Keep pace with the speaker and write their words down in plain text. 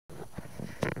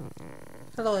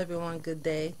Hello, everyone. Good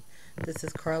day. This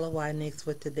is Carla Next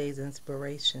with today's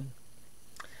inspiration.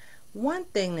 One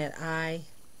thing that I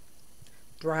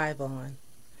thrive on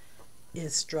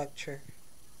is structure.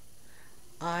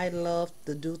 I love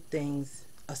to do things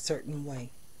a certain way.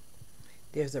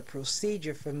 There's a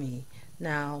procedure for me.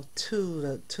 Now,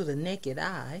 to the naked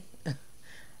eye,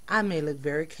 I may look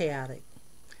very chaotic.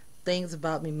 Things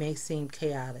about me may seem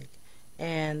chaotic,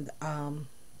 and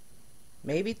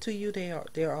maybe to you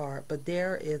there are, but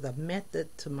there is a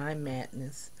method to my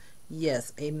madness.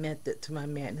 Yes, a method to my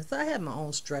madness. I have my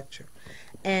own structure,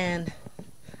 and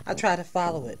I try to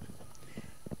follow it.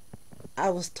 I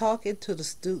was talking to the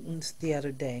students the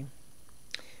other day.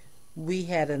 We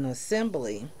had an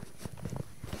assembly,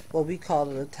 what we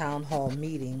call it a town hall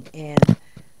meeting, and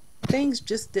things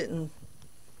just didn't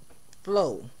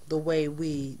flow the way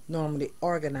we normally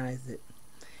organize it.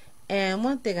 And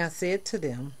one thing I said to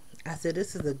them, I said,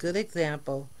 this is a good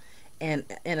example and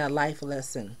a life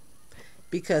lesson,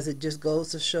 because it just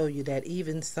goes to show you that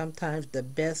even sometimes the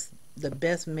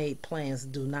best made plans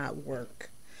do not work.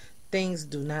 Things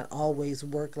do not always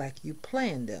work like you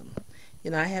planned them.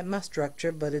 I have my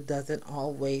structure, but it doesn't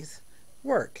always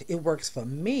work. It works for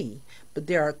me, but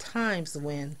there are times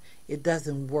when it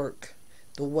doesn't work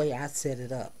the way I set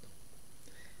it up.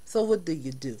 So what do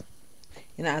you do?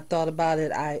 I thought about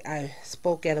it. I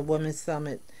spoke at a women's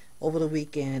summit over the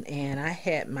weekend, and I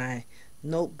had my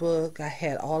notebook. I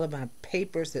had all of my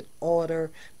papers in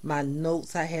order, my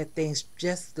notes. I had things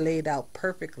just laid out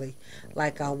perfectly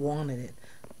like I wanted it.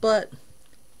 But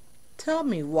tell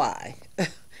me why.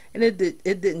 And it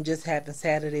didn't just happen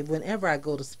Saturday. Whenever I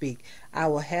go to speak, I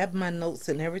will have my notes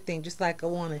and everything just like I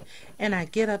wanted. And I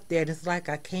get up there and it's like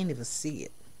I can't even see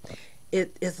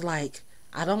it. It's like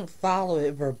I don't follow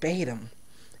it verbatim.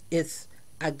 It's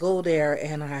I go there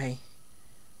and I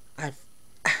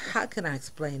how can I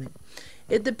explain it?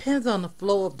 It depends on the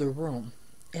flow of the room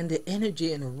and the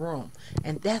energy in the room,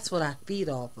 and that's what I feed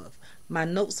off of. My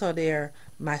notes are there,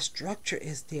 my structure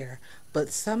is there, but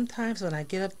sometimes when I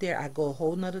get up there, I go a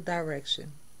whole nother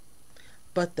direction.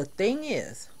 But the thing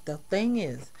is,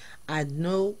 I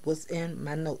know what's in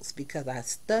my notes because I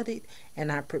studied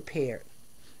and I prepared.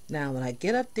 Now, when I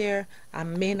get up there, I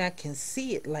may not can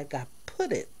see it like I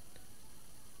put it.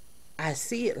 I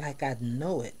see it like I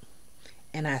know it,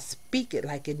 and I speak it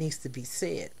like it needs to be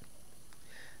said.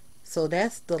 So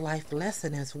that's the life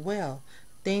lesson as well.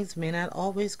 Things may not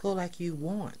always go like you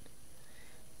want,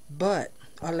 but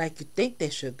or like you think they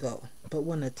should go. But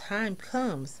when the time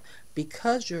comes,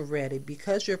 because you're ready,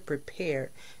 because you're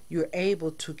prepared, you're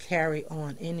able to carry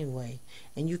on anyway.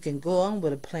 And you can go on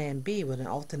with a plan B, with an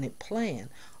alternate plan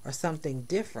or something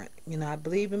different. I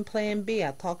believe in plan B.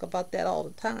 I talk about that all the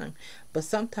time. But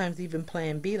sometimes even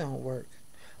plan B don't work.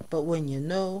 But when you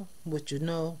know what you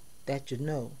know, that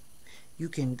you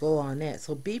can go on that.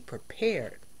 So be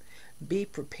prepared. Be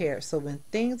prepared. So when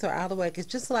things are out of whack, it's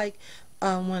just like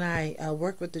when I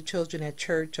work with the children at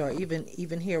church, or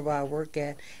even here where I work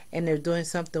at, and they're doing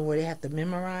something where they have to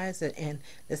memorize it, and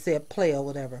let's say a play or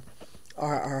whatever,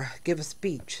 or give a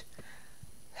speech.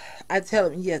 I tell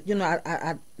them, yes,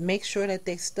 I make sure that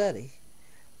they study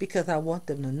because I want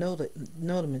them to know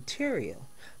the material.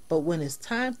 But when it's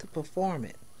time to perform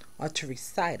it or to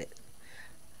recite it,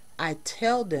 I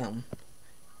tell them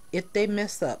if they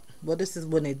mess up, well, this is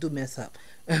when they do mess up,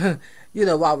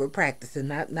 while we're practicing,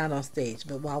 not on stage,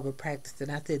 but while we're practicing,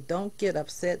 I said, don't get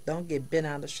upset, don't get bent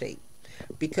out of shape.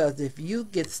 Because if you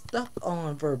get stuck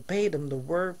on verbatim, the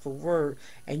word for word,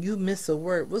 and you miss a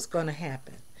word, what's going to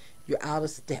happen? You're out of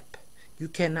step. You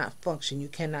cannot function. You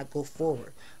cannot go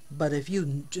forward. But if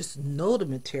you just know the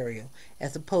material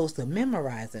as opposed to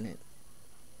memorizing it,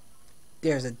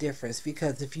 there's a difference.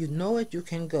 Because if you know it, you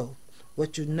can go.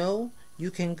 What you know,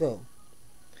 you can go.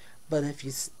 But if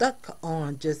you're stuck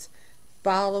on just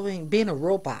following, being a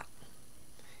robot,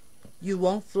 you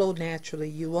won't flow naturally.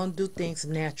 You won't do things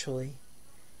naturally.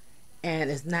 And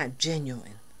it's not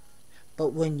genuine.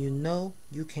 But when you know,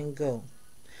 you can go.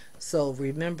 So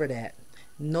remember that.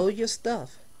 Know your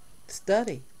stuff.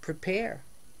 Study. Prepare.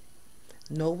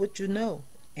 Know what you know.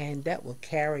 And that will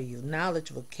carry you.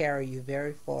 Knowledge will carry you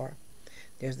very far.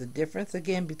 There's a difference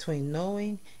again between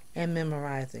knowing and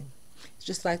memorizing. It's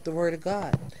just like the Word of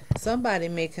God. Somebody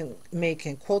may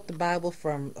can quote the Bible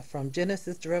from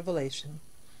Genesis to Revelation.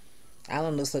 I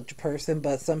don't know such a person,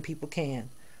 but some people can.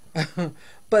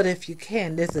 But if you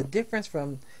can, there's a difference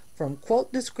from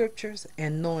quote the scriptures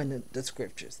and knowing the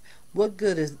scriptures. What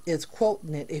good is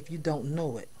quoting it if you don't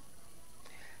know it?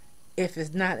 If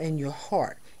it's not in your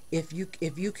heart, if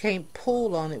you can't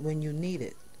pull on it when you need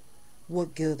it,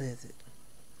 what good is it?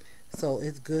 So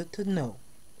it's good to know.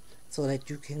 so that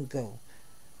you can go.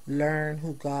 Learn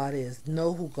who God is.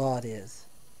 Know who God is.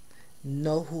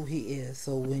 Know who He is.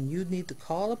 So when you need to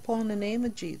call upon the name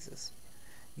of Jesus,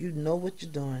 you know what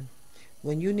you're doing.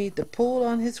 When you need to pull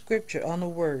on His scripture, on the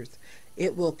words,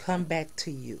 it will come back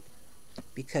to you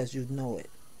because you know it.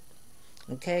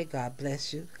 Okay, God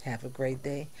bless you. Have a great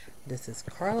day. This is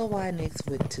Carla Wynix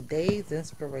with today's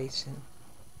inspiration.